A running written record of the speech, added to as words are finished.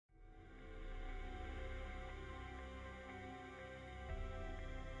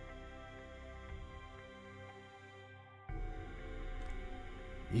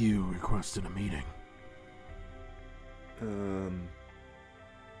You requested a meeting.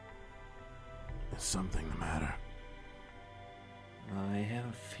 Is something the matter? I have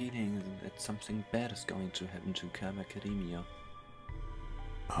a feeling that something bad is going to happen to Cam Academia.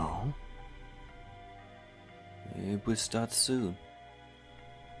 Oh? It will start soon.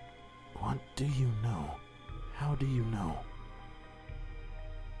 What do you know? How do you know?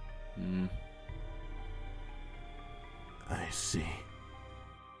 I see.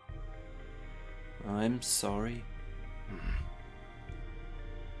 I'm sorry.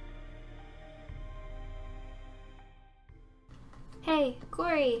 Hey,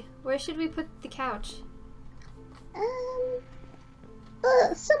 Kouri, where should we put the couch?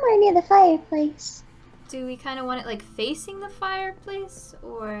 Somewhere near the fireplace. Do we kind of want it like facing the fireplace,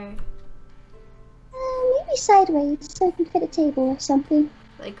 or Maybe sideways so I can fit a table or something.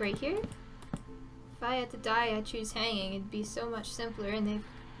 like right here? If I had to die, I'd choose hanging. It'd be so much simpler, and they've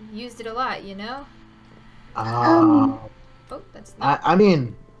used it a lot, you know? Oh, that's not... I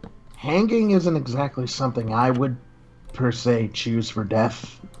mean, hanging isn't exactly something I would, per se, choose for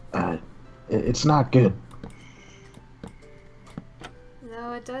death. It's not good.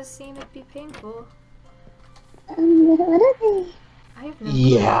 No, it does seem it'd be painful. What are they? I have no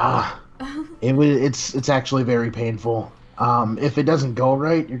Yeah. It's actually very painful. If it doesn't go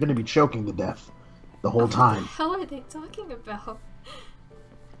right, you're gonna be choking to death the whole time. What the hell are they talking about?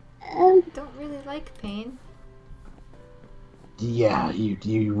 Don't really like pain. Yeah,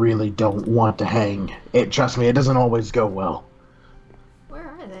 you really don't want to hang. Trust me, it doesn't always go well. Where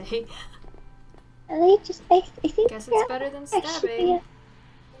are they? They just, I think. Guess it's better than stabbing.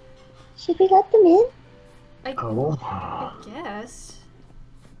 Should we let them in? I guess.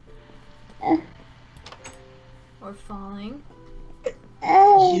 Or falling.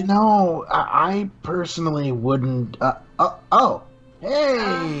 You know, I personally wouldn't. Oh,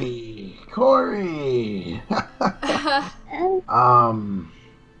 hey, Kouri.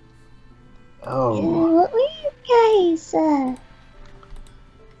 What were you guys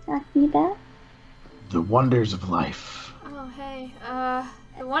talking about? The wonders of life. Oh, hey.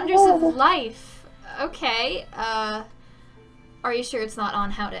 The wonders of life. Okay. Are you sure it's not on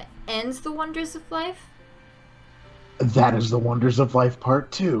how to end the wonders of life? That is the wonders of life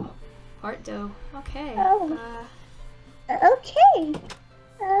part 2. Part 2. Okay. Okay.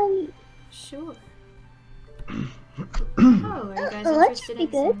 Sure. Oh, are you guys lunch interested would in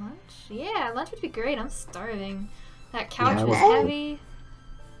be good. some lunch? Yeah, lunch would be great. I'm starving. That couch Yeah, was well- heavy.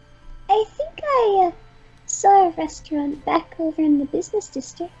 I think I saw a restaurant back over in the business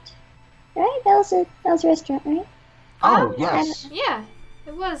district. Right? That was a restaurant, right? Oh, yes. Yeah,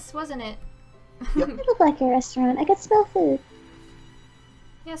 it was, wasn't it? Yep. It looked like a restaurant. I could smell food.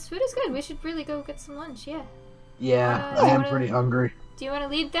 Yes, food is good. We should really go get some lunch, yeah. Yeah, do I you am wanna- pretty hungry. Do you want to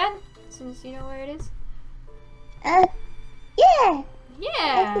lead then? Since you know where it is? Yeah! I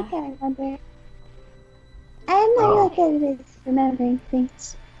Yeah! think I remember. I'm not really good with remembering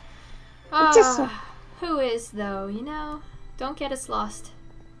things. It's just who is, though, you know? Don't get us lost.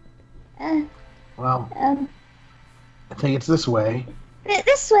 Well, I think it's this way.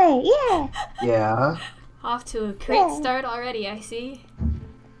 This way, yeah! Yeah. Off to a great start already, I see.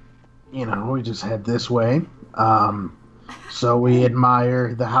 You know, we just head this way. So we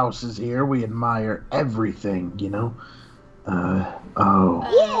admire the houses here. We admire everything, you know. Yeah!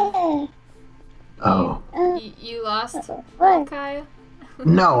 You lost, What? Kaya?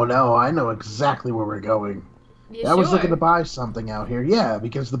 No, I know exactly where we're going. You I was sure? looking to buy something out here. Yeah,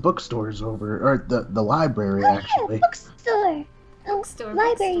 because the bookstore's over, or the library, actually. Yeah, bookstore! Bookstore,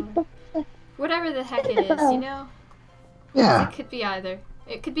 Library bookstore. bookstore. Whatever the heck it is, you know? Yeah. It could be either.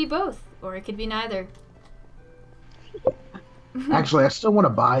 It could be both, or it could be neither. Actually, I still want to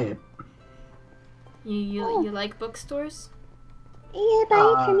buy it. You like bookstores? Yeah,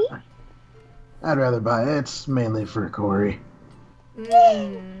 buy it for me? I'd rather buy it. It's mainly for Kouri.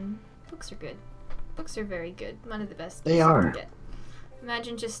 Books are good. Books are very good. One of the best. They gifts you are. can get.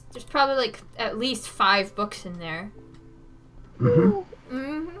 Imagine there's probably like at least 5 books in there.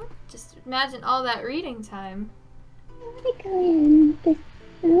 Just imagine all that reading time. I want to go in, but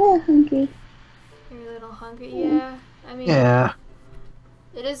I'm a little hungry. You're a little hungry, yeah. I mean, Yeah.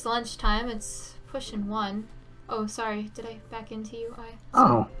 it is lunchtime. It's pushing 1. Oh, sorry. Did I back into you?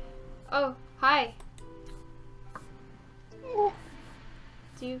 Oh. Oh, hi. Yeah.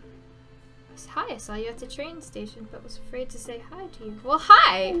 Hi, I saw you at the train station, but was afraid to say hi to you. Well,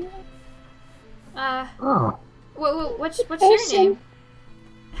 hi! Oh. What's your name?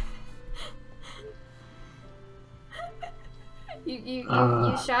 You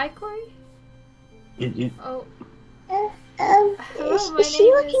shy, Kouri? You Oh. Hello, my is she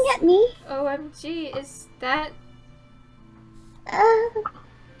name looking is at me? OMG, is that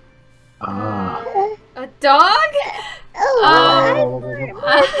Ah. a dog? I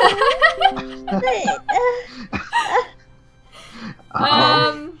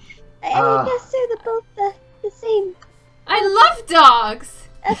guess they're both the same. I love dogs.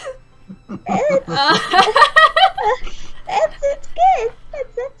 That's good.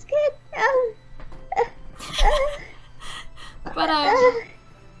 That's good. But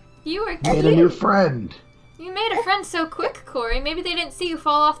you were Made a new friend. You made a friend so quick, Kouri. Maybe they didn't see you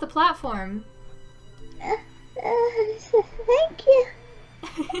fall off the platform. Thank you.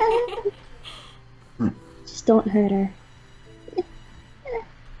 Just don't hurt her.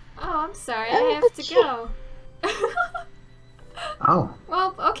 Oh, I'm sorry. I have to go. Oh.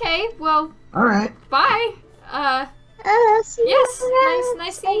 Well, okay. Well. All right. Bye. See you yes. around.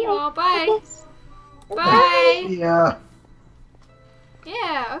 Nice seeing you all. Bye. Bye. Bye. Yeah.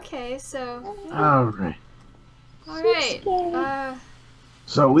 Yeah. Okay. So. All right. All right.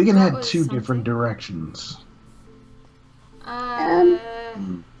 So we can that head was two something. different directions.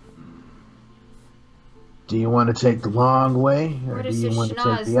 Do you want to take the long way, or Where do does you the want to take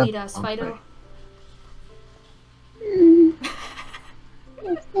schnoz the lead other us, long Fido? way?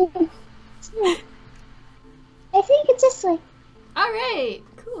 I think it's this way. All right.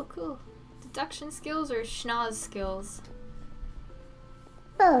 Cool. Deduction skills or schnoz skills?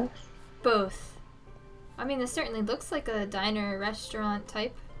 Both. Both. I mean, this certainly looks like a diner restaurant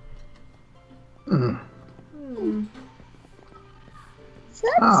type. It's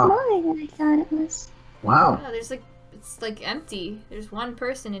not smaller than I thought it was. Wow. Oh, it's like empty. There's one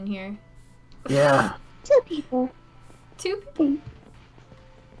person in here. Yeah. 2 people. 2 people?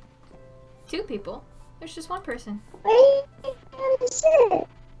 2 people? There's just one person. Where are you going to sit?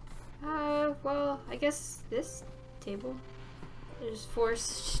 Well, I guess this table. There's 4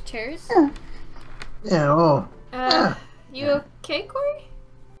 chairs. Oh. Yeah. Oh. You okay, Kouri?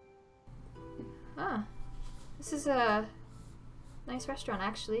 Ah. This is a nice restaurant,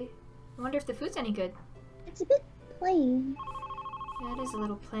 actually. I wonder if the food's any good. It's a bit plain. Yeah, it is a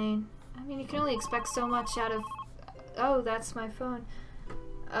little plain. I mean, you can only expect so much out of... Oh, that's my phone.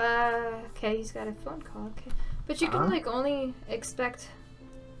 Okay, he's got a phone call, okay. But you can, like, only expect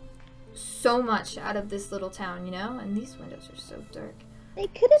so much out of this little town, you know? And these windows are so dark. They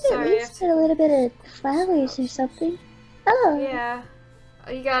could have Sorry, I at least have put a little bit of flowers or something. Oh. Yeah.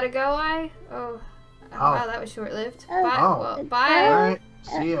 Oh, you gotta go, Aye? Oh. Wow, that was short-lived. Bye. Oh. Well, bye. All right.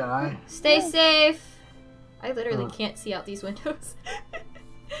 See ya. Aye. Stay safe. I literally can't see out these windows.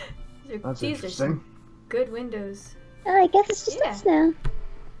 That's These are interesting. some good windows. Oh, I guess it's just us now.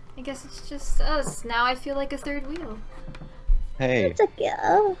 I guess it's just us. Now I feel like a third wheel. Hey, It's okay.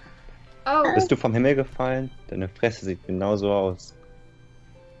 Oh. Oh, bist du vom Himmel gefallen? Deine Fresse sieht genauso aus.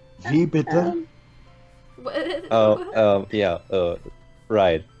 Wie bitte? Oh, yeah,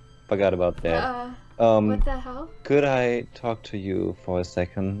 right. Forgot about that. What the hell? Could I talk to you for a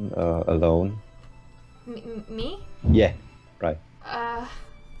second, alone? Me? Yeah, right.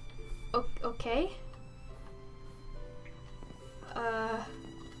 Okay.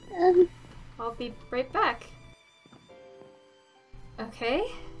 I'll be right back.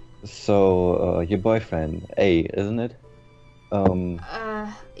 Okay. So, your boyfriend, Ae, isn't it?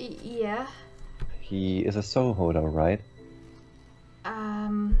 Yeah. He is a soul holder, right?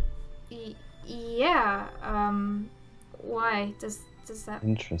 Yeah. Why? Does that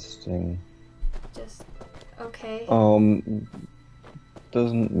Interesting. just... Okay.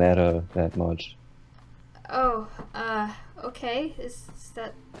 Doesn't matter that much. Oh, okay. Is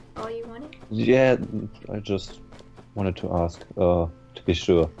that all you wanted? Yeah, I just wanted to ask, to be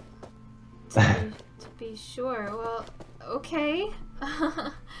sure. To be sure. Well, okay.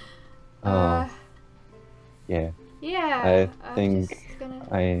 Yeah. Yeah. I think I'm just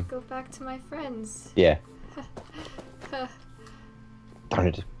gonna go back to my friends. Yeah. Darn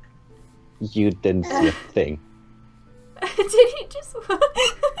it. You didn't see a thing. Did he just...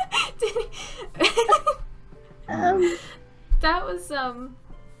 Did he... That was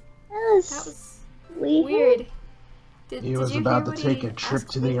weird. He was about to take a trip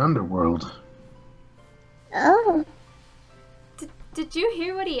to the underworld. Oh. Did you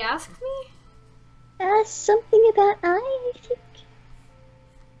hear what he asked me? Something about I think.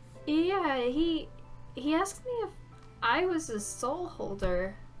 Yeah, he asked me if I was a soul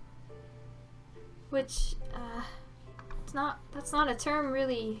holder. Which, that's not a term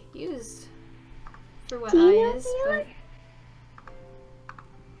really used for what Do you I know is, who you but...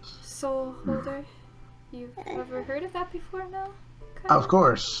 Soul holder? You've ever heard of that before, no? Of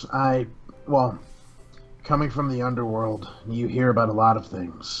course. Well, coming from the underworld, you hear about a lot of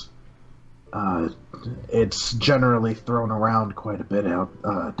things. It's generally thrown around quite a bit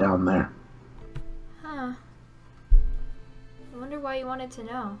out down there. Huh. I wonder why you wanted to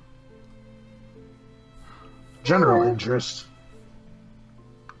know. General interest.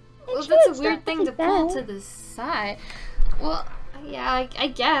 Well, sure that's it's a weird not thing to pretty pull bad. to the side. Well, yeah, I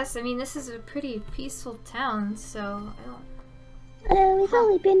guess. I mean, this is a pretty peaceful town, so I don't... We've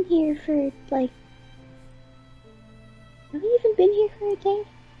only been here for, like... Have we even been here for a day?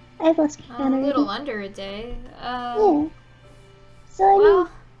 I've lost count A already. little under a day. Yeah. So,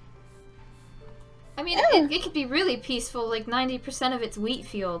 I mean, Yeah. it could be really peaceful, like 90% of it's wheat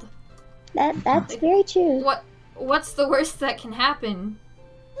field. that's very true. What's the worst that can happen?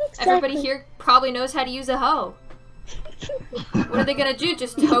 Exactly. Everybody here probably knows how to use a hoe. What are they gonna do?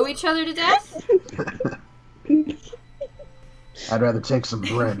 Just hoe each other to death? I'd rather take some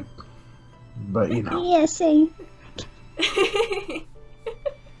bread. But, you know. Yeah, same.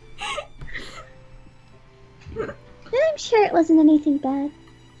 I'm sure it wasn't anything bad.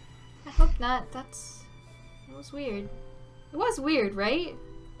 I hope not. It was weird. It was weird, right?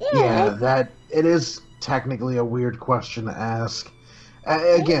 Yeah, it is technically a weird question to ask.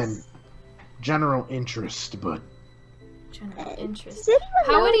 Again, general interest, but... General interest. Does anyone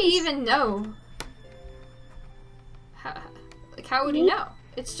How would he notice- even know? How would he Maybe- know?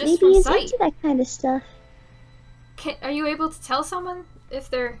 It's just Maybe from he's sight. into that kind of stuff. Are you able to tell someone if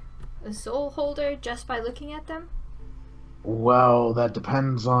they're a soul holder just by looking at them? Well, that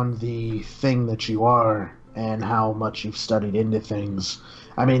depends on the thing that you are and how much you've studied into things.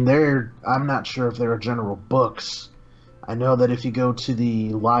 I mean, I'm not sure if there are general books. I know that if you go to the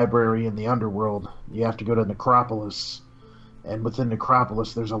library in the underworld, you have to go to Necropolis. And within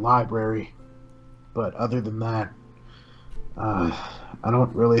Necropolis, there's a library. But other than that, I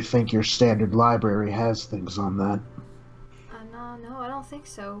don't really think your standard library has things on that. No, I don't think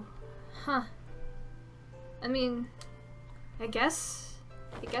so. Huh. I mean, I guess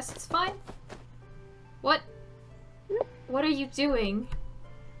it's fine. What are you doing?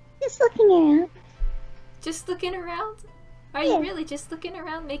 Just looking around. Just looking around? Are Yeah. you really just looking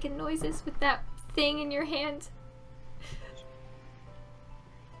around making noises with that thing in your hand?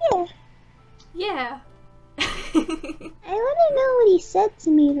 Yeah. Yeah. I want to know what he said to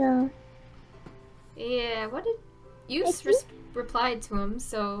me, though. Yeah, what did... You I think- replied to him,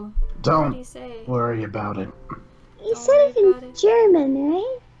 so... What did he Don't say? worry about it. He Don't said it worry about in it. German,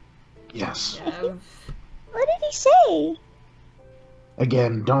 right? Yes. What did he say?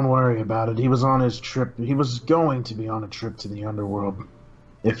 Again, don't worry about it. He was on his trip. He was going to be on a trip to the underworld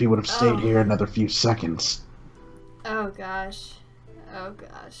if he would have stayed Oh. here another few seconds. Oh gosh. Oh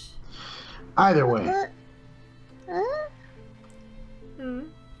gosh. Either way, Hmm?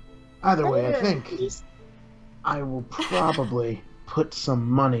 I think He's- I will probably put some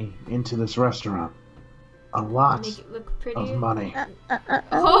money into this restaurant. A lot Make it look prettier. of money.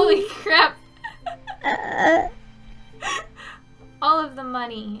 Holy crap! uh, All of the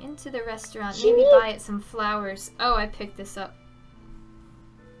money into the restaurant. She Maybe need- buy it some flowers. Oh, I picked this up.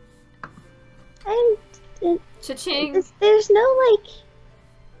 Cha-ching! there's no,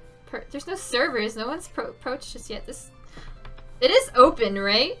 like... There's no servers. No one's approached us yet. It is open,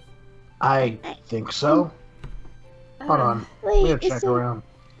 right? I think so. Hold on. Wait, I'm gonna is check there- around.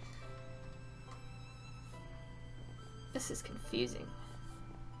 This is confusing.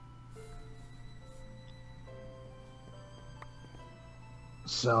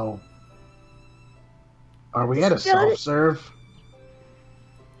 So, are we at a Just throw it- self-serve?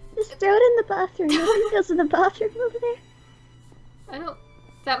 Just throw it in the bathroom. Nobody goes in the bathroom over there. I don't...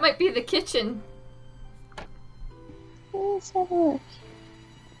 That might be the kitchen. Let's have a look.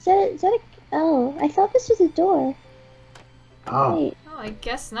 Is that a... Oh, I thought this was a door. Oh, Wait, Oh, I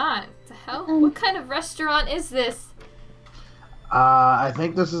guess not. The hell? Um, What kind of restaurant is this? I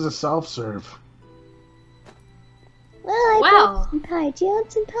think this is a self-serve. well, I Well. brought some pie. Do you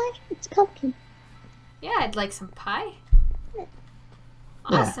want some pie? It's pumpkin. Yeah, I'd like some pie. Yeah.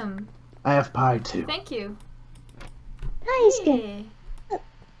 Awesome. I have pie too. Thank you. Pie is good. Yeah.